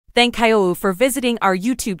Thank you for visiting our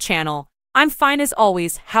YouTube channel. I'm fine as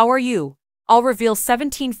always, how are you? I'll reveal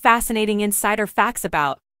 17 fascinating insider facts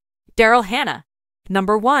about Daryl Hannah.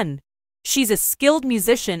 Number 1. She's a skilled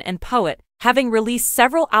musician and poet, having released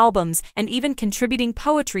several albums and even contributing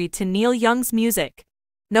poetry to Neil Young's music.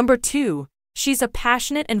 Number 2. She's a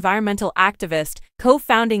passionate environmental activist,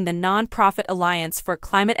 co-founding the non-profit Alliance for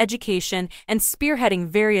Climate Education and spearheading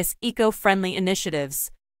various eco-friendly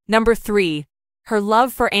initiatives. Number 3. Her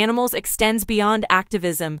love for animals extends beyond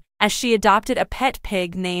activism, as she adopted a pet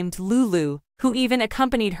pig named Lulu, who even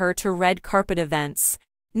accompanied her to red carpet events.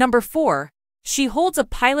 Number 4. She holds a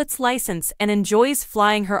pilot's license and enjoys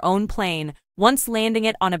flying her own plane, once landing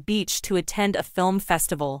it on a beach to attend a film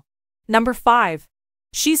festival. Number 5.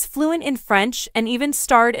 She's fluent in French and even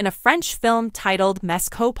starred in a French film titled Mes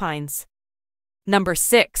Copines. Number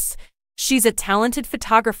 6. She's a talented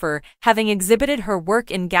photographer, having exhibited her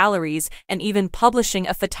work in galleries and even publishing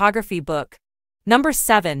a photography book. Number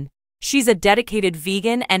 7. She's a dedicated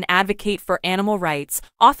vegan and advocate for animal rights,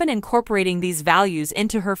 often incorporating these values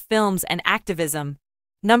into her films and activism.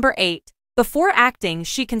 Number 8. Before acting,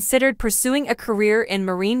 she considered pursuing a career in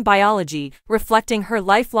marine biology, reflecting her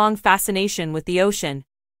lifelong fascination with the ocean.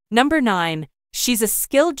 Number 9. She's a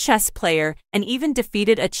skilled chess player and even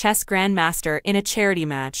defeated a chess grandmaster in a charity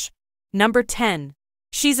match. Number 10.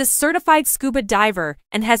 She's a certified scuba diver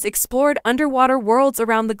and has explored underwater worlds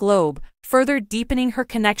around the globe, further deepening her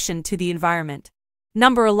connection to the environment.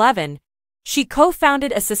 Number 11. She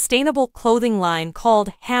co-founded a sustainable clothing line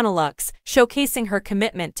called Hannalux, showcasing her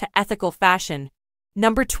commitment to ethical fashion.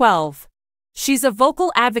 Number 12. She's a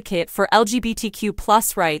vocal advocate for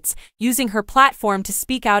LGBTQ+ rights, using her platform to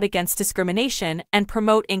speak out against discrimination and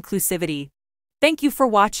promote inclusivity. Thank you for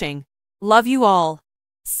watching. Love you all.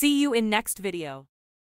 See you in next video.